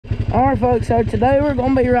Alright folks, so today we're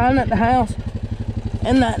going to be riding at the house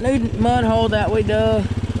in that new mud hole that we dug,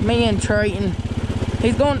 me and Trayton.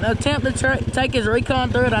 He's going to attempt to take his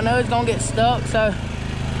recon through it. I know he's going to get stuck, so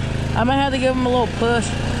I may have to give him a little push.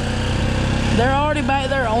 They're already back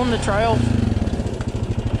there on the trail.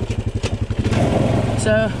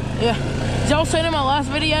 So, yeah. Y'all seen in my last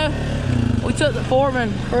video, we took the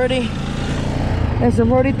Foreman pretty, and some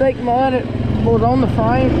pretty thick mud. It was on the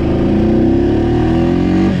frame.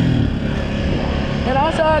 And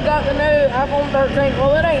also I got the new iPhone 13.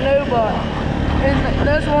 Well, it ain't new, but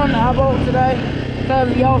this one I bought today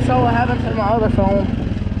because y'all saw what happened to my other phone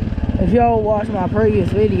if y'all watched my previous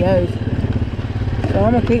videos. So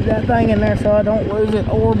I'm gonna keep that thing in there so I don't lose it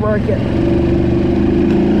or break it.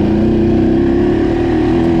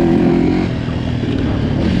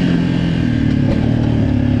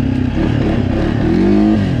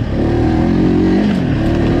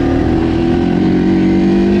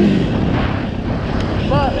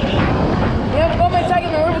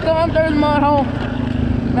 Mud hole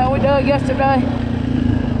that we dug yesterday.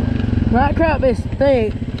 That crap is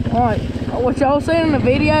thick. Like what y'all seen in the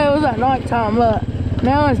video, it was at night time, but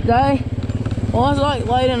now it's day. Well, it's like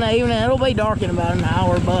late in the evening. It'll be dark in about an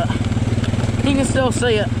hour, but you can still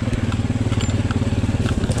see it.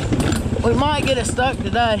 We might get it stuck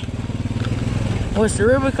today, which the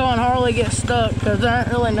Rubicon hardly gets stuck because there aren't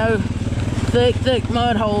really no thick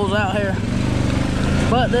mud holes out here,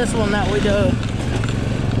 but this one that we dug.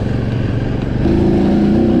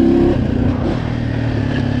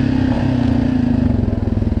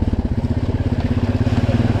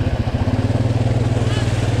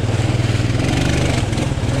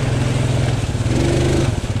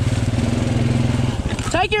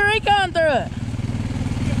 Take your recon through it.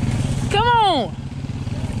 Come on.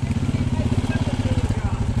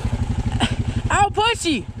 I'll push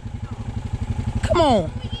you. Come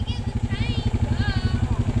on.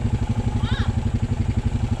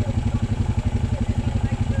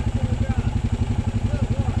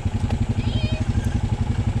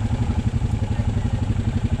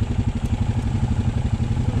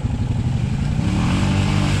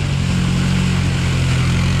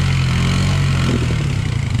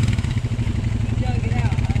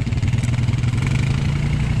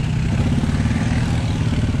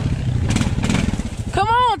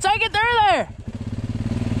 Take it through there.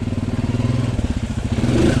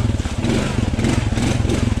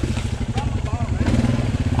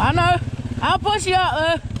 I know. I'll push you out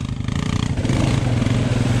though.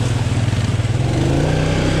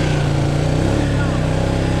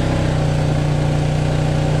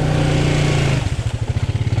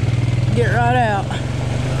 Get right out.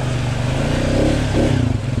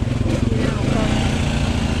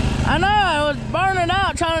 I know. I was burning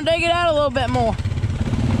out trying to dig it out a little bit more.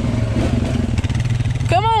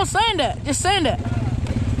 Come on, send it. Just send it.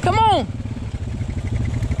 Come on.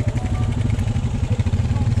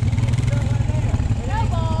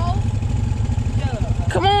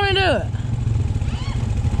 Come on and do it.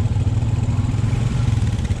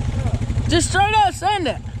 Just straight up send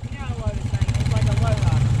it.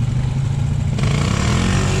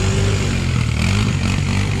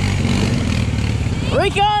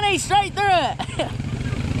 Recon it straight through it.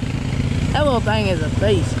 That little thing is a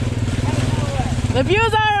beast. If you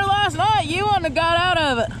was out here last night, you wouldn't have got out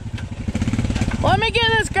of it. Let me get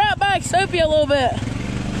this crap back soupy a little bit.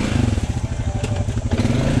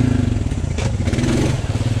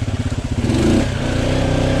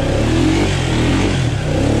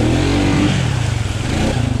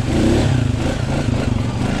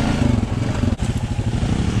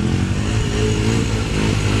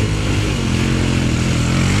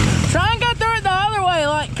 Try and go through it the other way,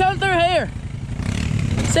 like come through here.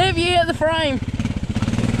 See if you hit the frame.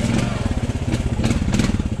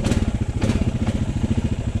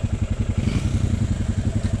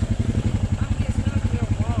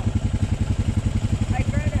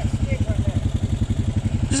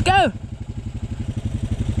 Just go.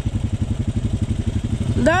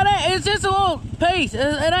 That ain't, it's just a little piece.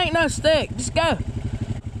 It ain't no stick. Just go.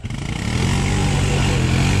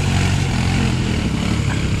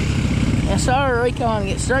 Yes, sir, recon.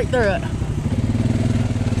 Get straight through it.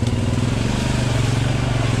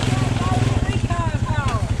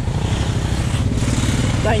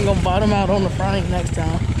 They ain't gonna bottom out on the frame next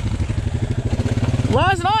time.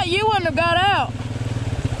 Last night you wouldn't have got out.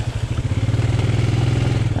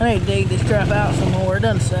 I need to dig this crap out some more. It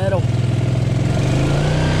doesn't settle.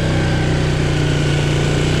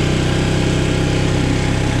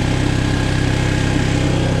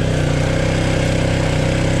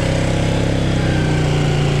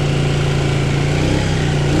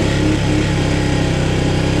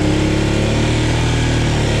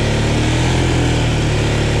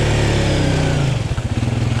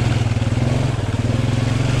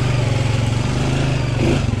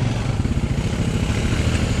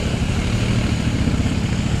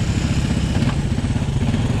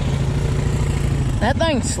 That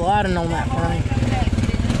thing's sliding on that frame.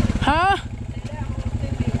 Huh?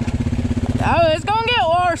 Oh, it's gonna get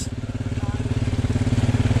worse.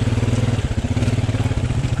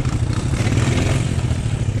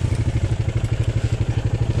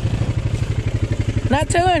 That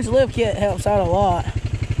 2-inch lift kit helps out a lot.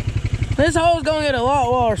 This hole's gonna get a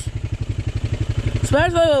lot worse.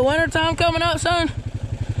 Especially with winter time coming up soon.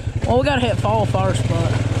 Well, we gotta hit fall first, but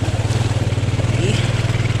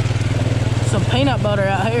some peanut butter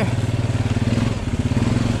out here.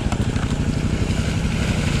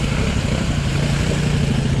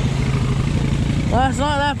 Last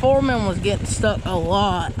night that foreman was getting stuck a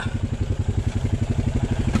lot.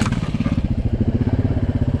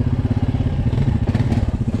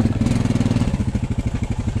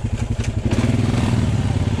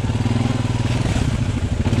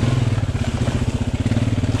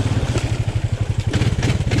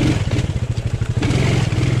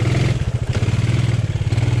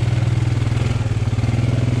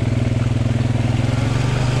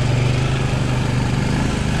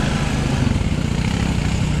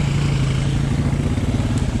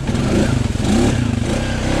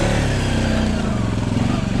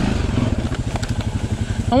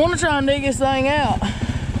 I want to try and dig this thing out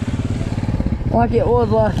like it was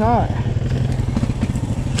last night.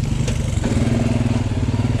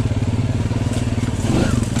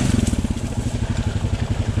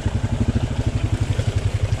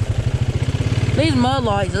 These mud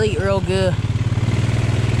lights eat real good.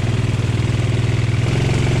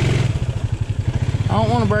 I don't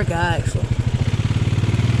want to break an axle.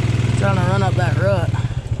 I'm trying to run up that rut.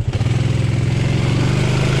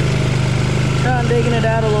 Trying digging it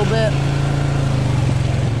out a little bit.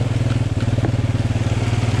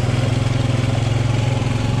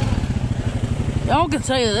 Y'all can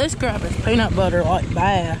say that this crap is peanut butter like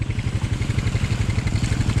bad.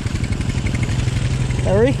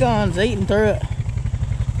 The recon's eating through it.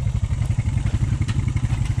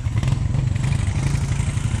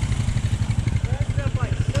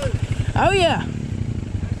 Oh yeah.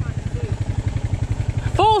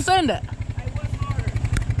 Full send it.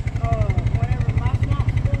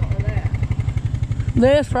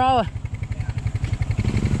 This probably.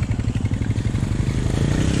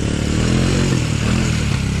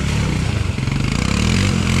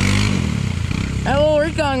 That little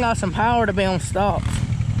recon got some power to be on stops.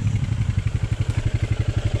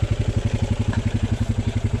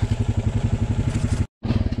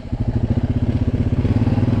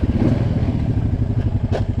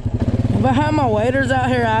 If I had my waders out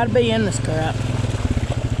here, I'd be in this crap.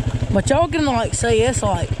 But y'all can like see it's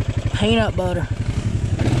like peanut butter.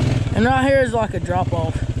 And right here is like a drop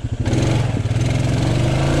off.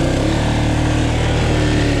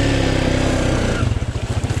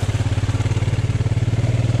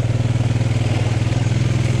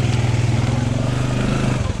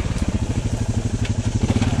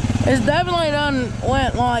 It's definitely done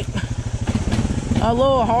went like a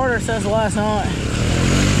little harder since last night.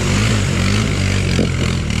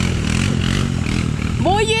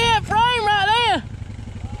 Boy, you had frame right there.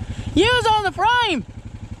 You was on the frame.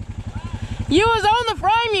 You was on the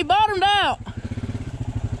frame, you bottomed out.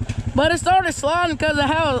 But it started sliding because of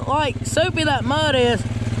how like soupy that mud is.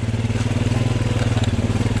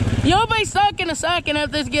 You'll be stuck in a second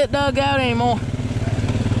if this get dug out anymore.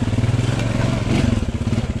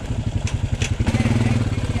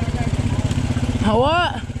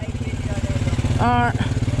 What? Alright.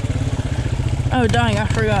 Oh dang, I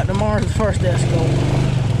forgot tomorrow's the first day of school.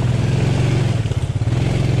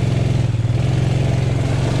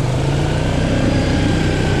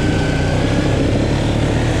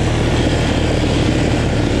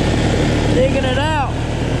 Digging it out.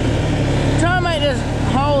 Try to make this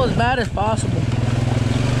hole as bad as possible.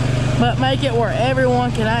 But make it where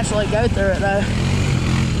everyone can actually go through it though.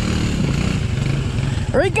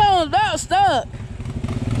 Recon's about stuck.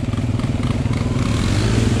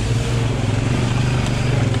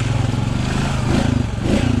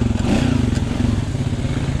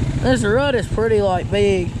 This rut is pretty like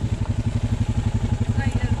big.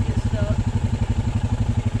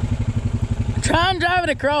 Try and drive it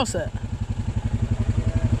across it.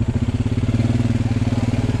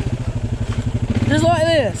 Just like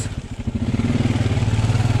this.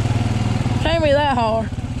 Can't be that hard.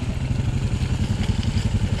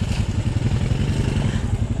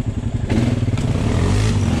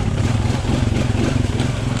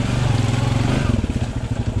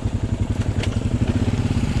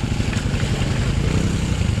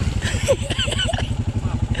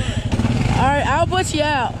 Alright, I'll push you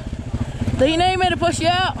out. Do you need me to push you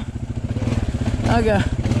out? Okay.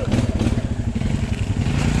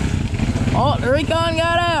 Oh, the recon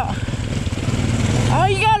got out. All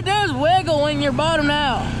you gotta do is wiggle when you're bottomed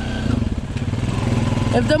out.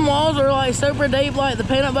 If them walls are like super deep, like the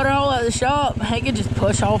peanut butter hole at the shop, he could just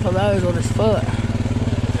push off of those with his foot.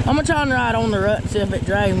 I'm gonna try and ride on the rut and see if it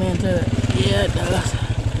drags me into it. Yeah, it does.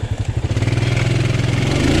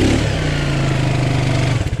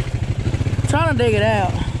 I'm trying to dig it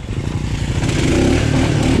out.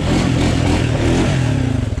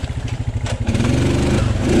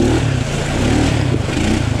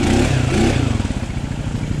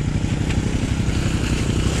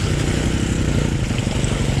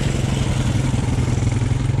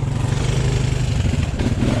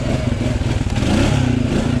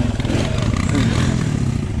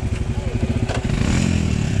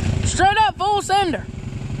 Straight up full sender.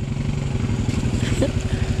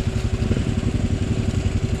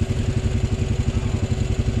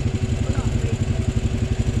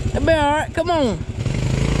 It'll be alright, come on.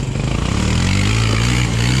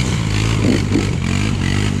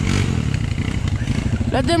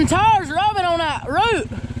 Let them tires rubbing on that root.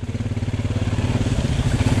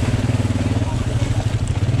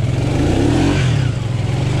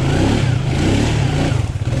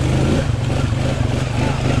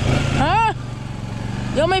 Huh?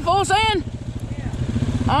 You want me full send? Yeah.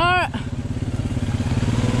 Alright.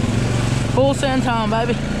 Full send time,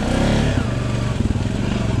 baby.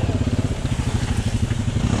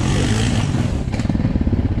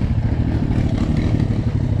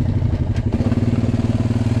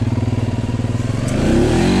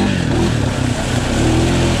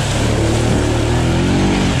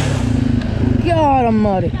 God, I'm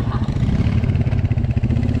muddy.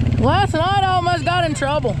 Last night I almost got in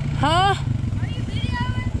trouble. Huh? Are you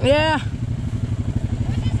videoing? Yeah.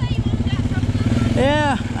 What did you say you almost got in trouble?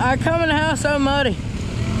 Yeah, I come in the house so muddy.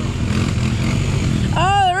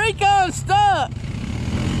 Oh, the recon's stuck.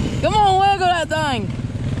 Come on, wiggle that thing.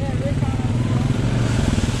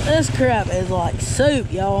 This crap is like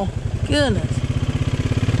soup, y'all. Goodness.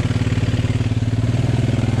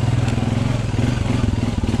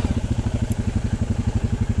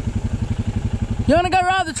 You wanna go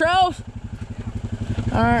ride the trails?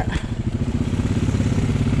 All right.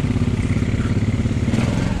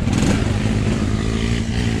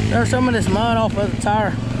 There's some of this mud off of the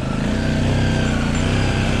tire.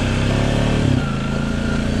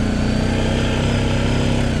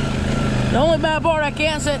 The only bad part, I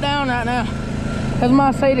can't sit down right now because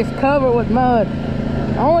my seat is covered with mud.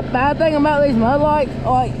 The only bad thing about these mud lights,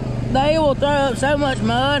 like, they will throw up so much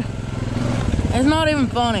mud. It's not even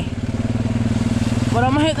funny. But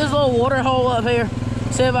I'm gonna hit this little water hole up here,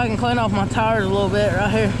 see if I can clean off my tires a little bit right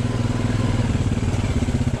here.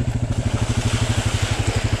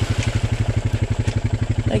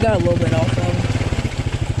 They got a little bit off of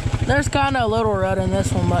them. There's kind of a little rut in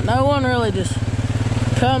this one, but no one really just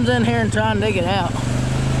comes in here and tries and dig it out.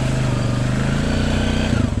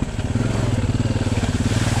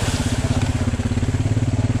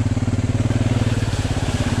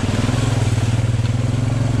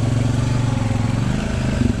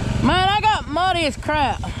 Man, I got muddy as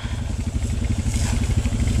crap. Trying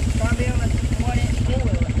to be on a 1-inch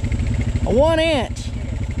four-wheeler. A 1 inch.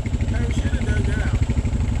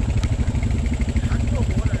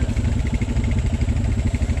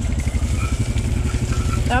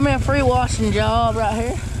 Got me a free washing job right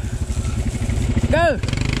here. Go!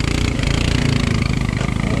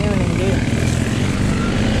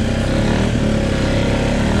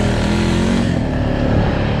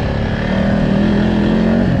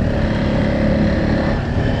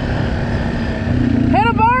 Hit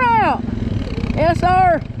a burnout! Yes,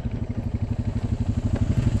 sir.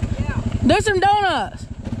 Yeah. Do some donuts.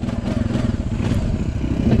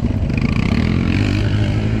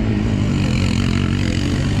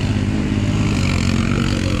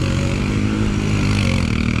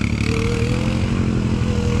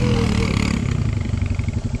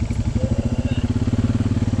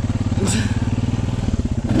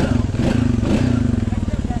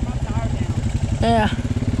 Yeah.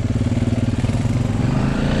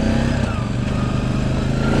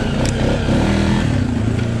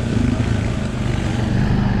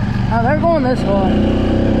 Oh, they're going this way.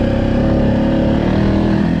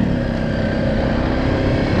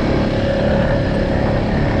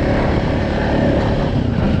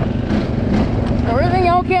 The reason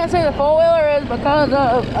y'all can't see the four-wheeler is because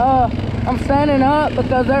of I'm standing up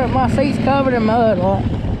because my seat's covered in mud. Look.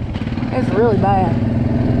 It's really bad.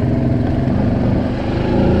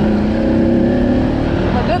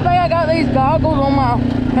 Good thing I got these goggles on my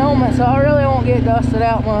helmet, so I really won't get dusted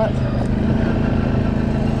out much.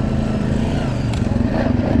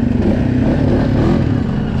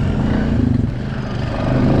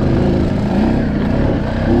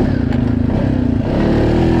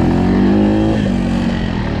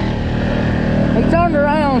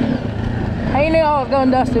 go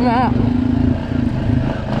and dust him out.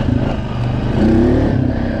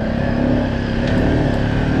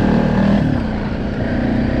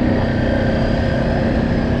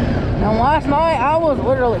 Now last night I was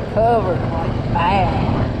literally covered like bad.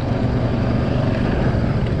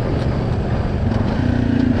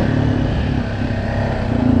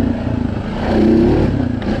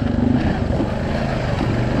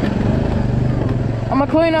 I'm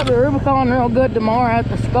gonna clean up the Rubicon real good tomorrow at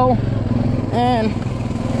the school, and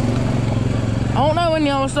I don't know when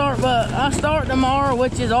y'all start, but I start tomorrow,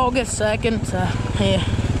 which is August 2nd. So yeah,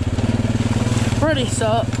 pretty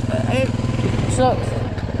sucks. It sucks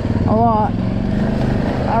a lot.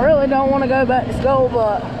 I really don't want to go back to school,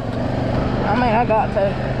 but I mean I got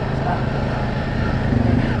to.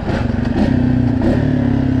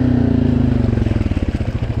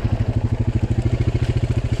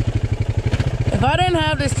 If I didn't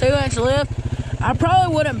have this 2-inch lift, I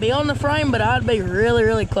probably wouldn't be on the frame, but I'd be really,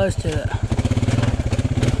 really close to it.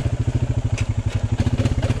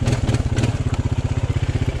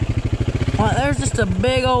 Like, there's just a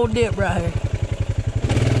big old dip right here.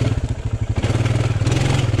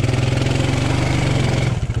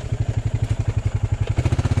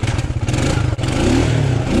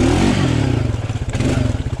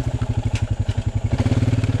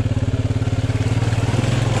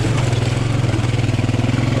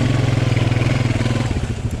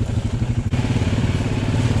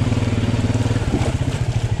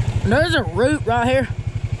 There's a root right here.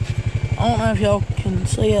 I don't know if y'all can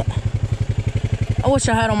see it. I wish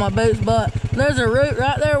I had on my boots, but there's a root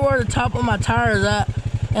right there where the top of my tire is at.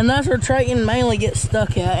 And that's where Trayton mainly gets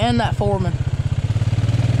stuck at, and that Foreman.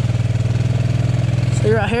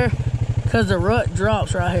 See right here? Because the root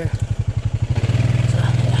drops right here. So,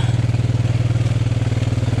 yeah.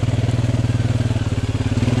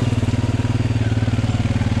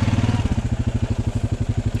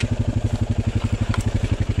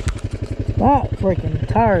 That freaking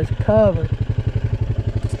tire is covered.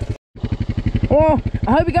 Well,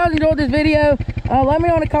 I hope you guys enjoyed this video. Let me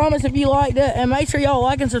know in the comments if you liked it, and make sure y'all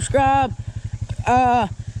like and subscribe.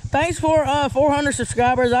 Thanks for 400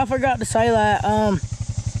 subscribers. I forgot to say that.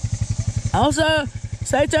 Also,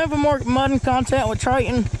 stay tuned for more mudding content with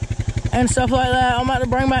Trayton and stuff like that. I'm about to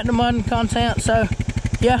bring back the mudding content. So,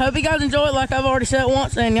 yeah, hope you guys enjoy it like I've already said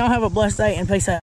once, and y'all have a blessed day, and peace out.